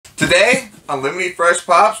Today, on Limited Fresh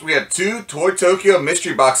Pops, we have 2 Toy Tokyo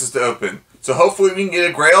mystery boxes to open. So hopefully we can get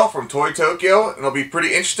a grail from Toy Tokyo, and it'll be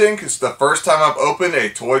pretty interesting because it's the first time I've opened a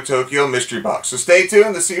Toy Tokyo mystery box. So stay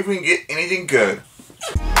tuned to see if we can get anything good.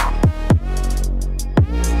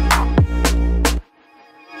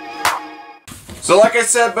 So like I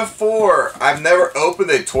said before, I've never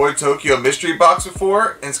opened a Toy Tokyo mystery box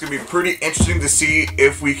before, and it's going to be pretty interesting to see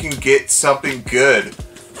if we can get something good.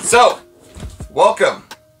 So, welcome.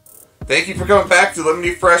 Thank you for coming back to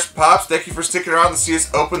Limited Fresh Pops. Thank you for sticking around to see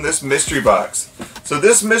us open this mystery box. So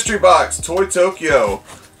this mystery box, Toy Tokyo,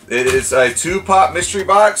 it is a 2-pop mystery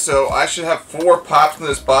box, so I should have 4 pops in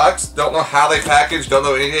this box. Don't know how they package, don't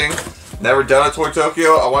know anything. Never done a Toy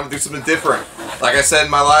Tokyo. I want to do something different. Like I said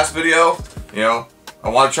in my last video, you know, I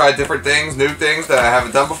want to try different things, new things that I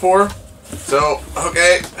haven't done before. So,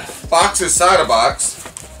 okay, box inside a box.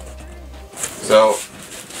 So,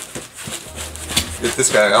 get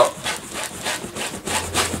this guy out.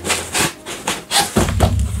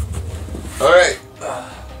 Alright,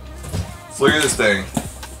 let's look at this thing.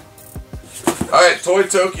 Alright, Toy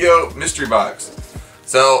Tokyo mystery box.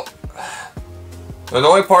 So, the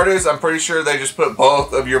annoying part is I'm pretty sure they just put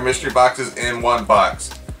both of your mystery boxes in one box.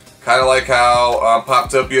 Kind of like how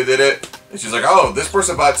Poptopia did it. It's just like, oh, this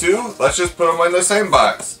person bought 2, let's just put them in the same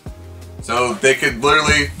box. So they could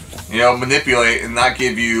literally, you know, manipulate and not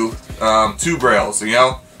give you 2 grails, you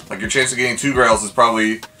know? Like your chance of getting 2 grails is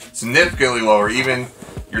probably significantly lower, even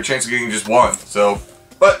your chance of getting just 1. So,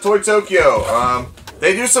 but Toy Tokyo,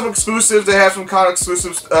 they do some exclusives. They have some con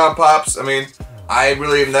exclusive pops. I mean, I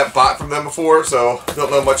really have not bought from them before, so don't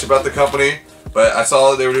know much about the company. But I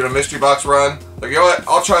saw that they were doing a mystery box run. Like, you know what?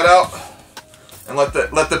 I'll try it out and let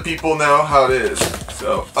the people know how it is.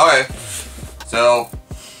 So, okay. So,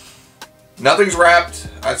 nothing's wrapped.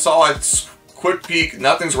 I saw a quick peek.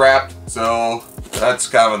 Nothing's wrapped. So, that's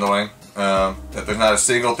kind of annoying. That there's not a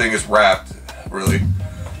single thing is wrapped, really.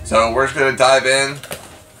 So we're just going to dive in.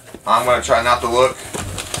 I'm going to try not to look.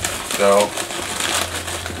 So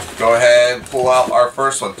go ahead and pull out our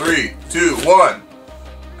first one. 3, 2, 1.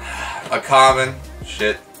 A common.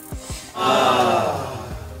 Shit.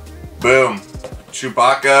 Boom.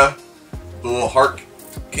 Chewbacca. The little heart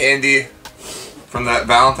candy from that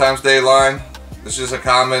Valentine's Day line. This is a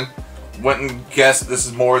common. Wouldn't guess this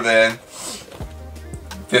is more than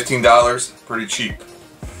 $15. Pretty cheap.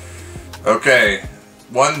 Okay.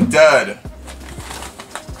 1 dud.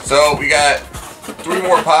 So we got 3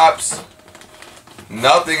 more pops.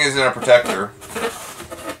 Nothing is in a protector.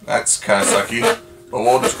 That's kind of sucky. But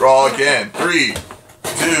we'll draw again. 3,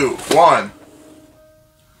 2, 1.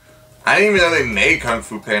 I didn't even know they made Kung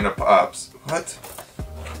Fu Panda pops. What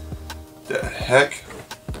the heck?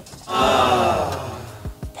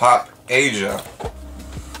 Pop Asia.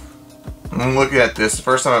 I'm looking at this. The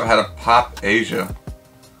first time I've had a Pop Asia.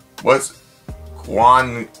 What's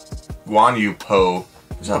Guan Yu Po?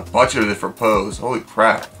 There's a bunch of different pos. Holy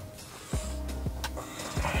crap!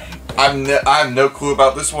 I have no clue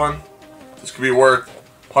about this one. This could be worth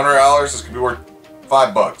 $100. This could be worth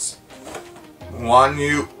 $5. Guan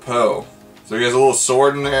Yu Po. So he has a little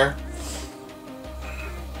sword in there.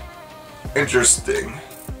 Interesting.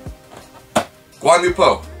 Guan Yu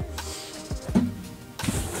Po.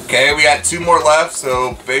 Okay, we got 2 more left.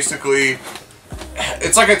 So basically,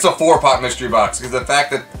 it's like it's a 4-pop mystery box because the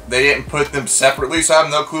fact that they didn't put them separately, so I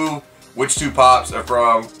have no clue which 2 pops are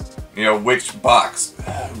from, you know, which box.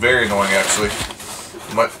 Very annoying, actually.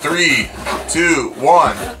 But 3, 2,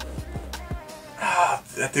 1. I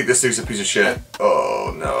think this thing's a piece of shit.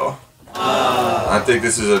 Oh no. I think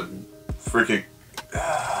this is a freaking.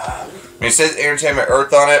 I mean, it says Entertainment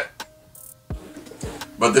Earth on it,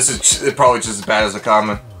 but this is probably just as bad as a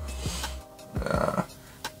common.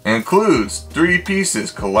 Includes 3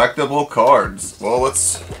 pieces, collectible cards. Well,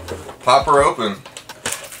 let's pop her open.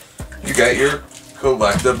 You got your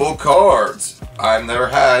collectible cards. I've never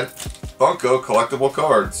had Funko collectible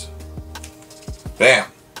cards. Bam.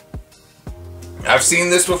 I've seen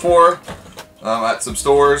this before at some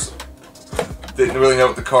stores. Didn't really know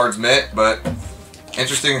what the cards meant, but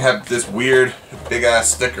interesting to have this weird big ass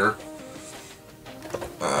sticker.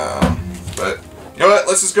 But you know what?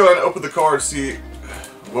 Let's just go ahead and open the card, see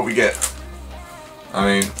what we get. I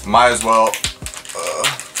mean, might as well.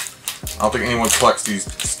 I don't think anyone collects these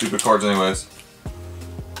stupid cards anyways.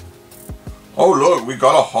 Oh look, we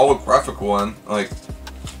got a holographic one. Like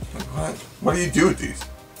what? What do you do with these?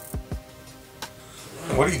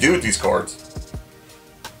 What do you do with these cards?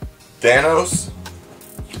 Thanos?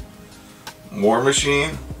 War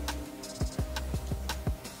Machine?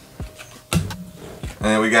 And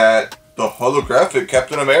then we got the holographic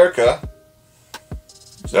Captain America.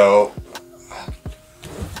 So,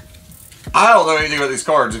 I don't know anything about these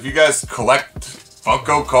cards. If you guys collect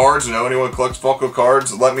Funko cards, or know anyone who collects Funko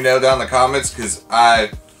cards, let me know down in the comments, because I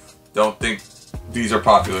don't think these are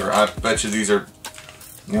popular. I bet you these are,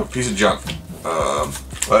 you know, a piece of junk.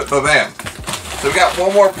 But bam. So we got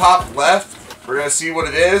one more pop left. We're gonna see what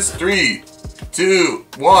it is. 3, 2,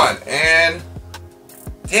 1, and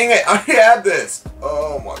dang it, I already had this.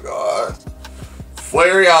 Oh my god.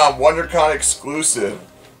 Flareon WonderCon exclusive.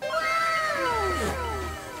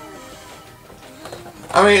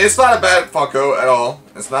 I mean, it's not a bad Funko at all.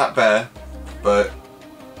 It's not bad, but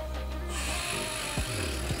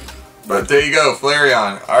there you go,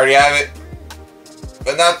 Flareon. I already have it,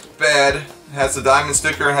 but not bad. It has the diamond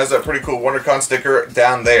sticker and has that pretty cool WonderCon sticker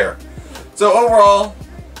down there. So overall,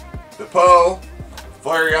 the Poe,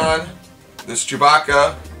 Flareon, this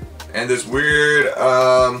Chewbacca, and this weird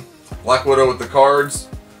Black Widow with the cards.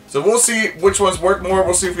 So we'll see which ones work more.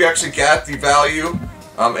 We'll see if we actually got the value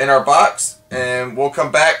in our box, and we'll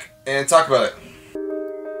come back and talk about it.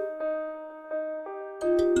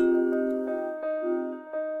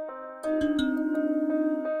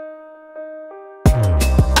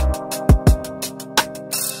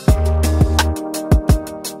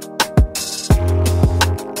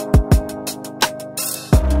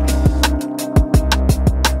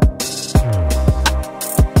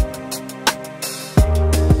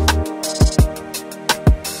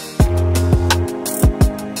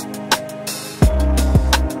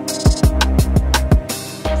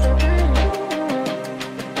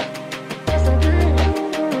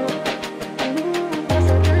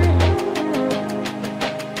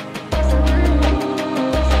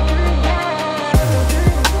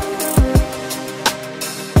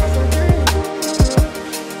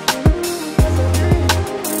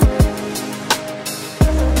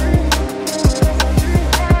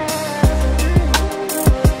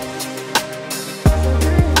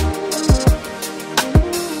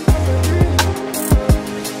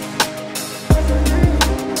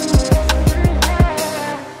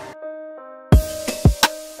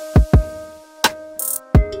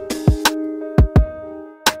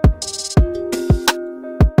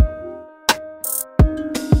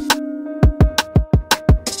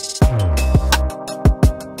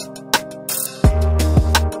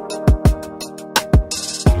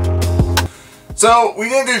 So we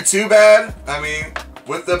didn't do too bad. I mean,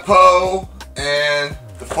 with the Poe and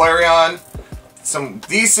the Flareon, some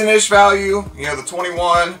decent-ish value. You know, the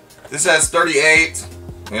 21. This has 38.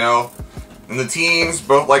 You know, in the teens,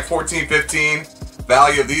 both like 14, 15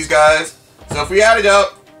 value of these guys. So if we add it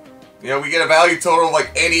up, you know, we get a value total of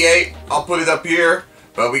like 88. I'll put it up here.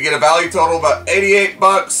 But we get a value total of about 88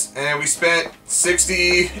 bucks, and we spent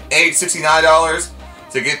 $68, $69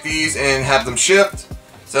 to get these and have them shipped.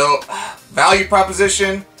 So, value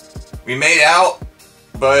proposition, we made out,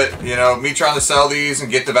 but, you know, me trying to sell these and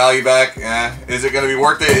get the value back, is it going to be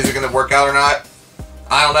worth it? Is it going to work out or not?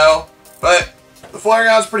 I don't know, but the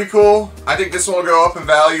Flareon's pretty cool. I think this one will go up in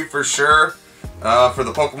value for sure, for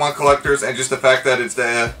the Pokemon collectors, and just the fact that it's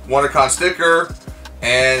the WonderCon sticker,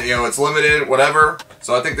 and, you know, it's limited, whatever.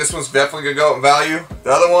 So I think this one's definitely going to go up in value.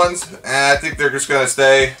 The other ones, I think they're just going to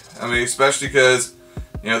stay. I mean, especially because,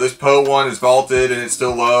 you know, this Poe one is vaulted and it's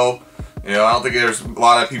still low. You know, I don't think there's a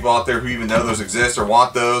lot of people out there who even know those exist or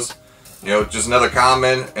want those. You know, just another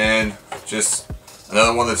common and just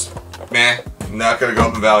another one that's, meh, not going to go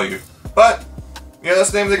up in value. But, you know,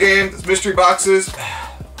 that's the name of the game. It's mystery boxes.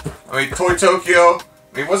 I mean, Toy Tokyo,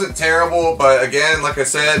 I mean, it wasn't terrible, but again, like I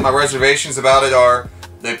said, my reservations about it are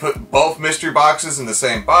they put both mystery boxes in the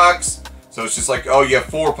same box. So it's just like, oh, you have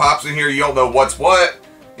 4 pops in here, you don't know what's what.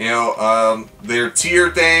 You know, their tier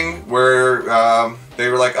thing where they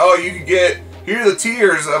were like, oh, you could get, here are the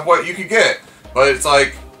tiers of what you could get. But it's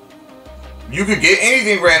like, you could get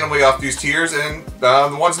anything randomly off these tiers, and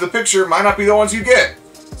the ones in the picture might not be the ones you get.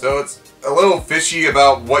 So it's a little fishy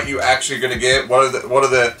about what you actually going to get. What are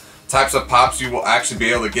the types of pops you will actually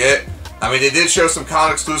be able to get. I mean, they did show some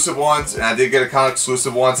con exclusive ones, and I did get a con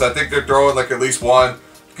exclusive one, so I think they're throwing like at least one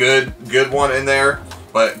good one in there.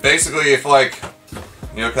 But basically, if like,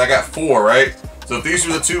 you know, 'cause I got 4, right? So if these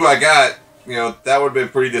are the 2 I got, you know, that would have been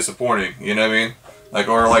pretty disappointing. You know what I mean? Like,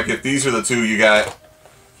 or like if these are the 2 you got,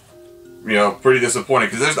 you know, pretty disappointing.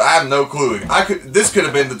 Because I have no clue. This could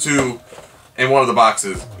have been the 2 in one of the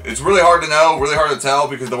boxes. It's really hard to know, really hard to tell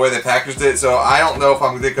because of the way they packaged it. So I don't know if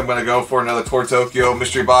I'm going to go for another Toy Tokyo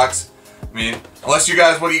mystery box. I mean, unless you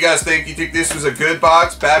guys, what do you guys think? You think this was a good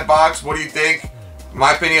box, bad box? What do you think? In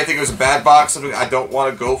my opinion, I think it was a bad box, something I don't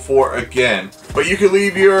want to go for again. But you can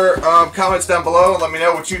leave your comments down below and let me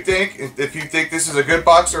know what you think, if you think this is a good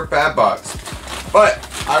box or a bad box. But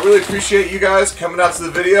I really appreciate you guys coming out to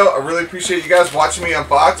the video. I really appreciate you guys watching me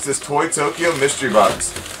unbox this Toy Tokyo mystery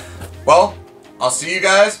box. Well, I'll see you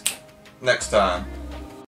guys next time.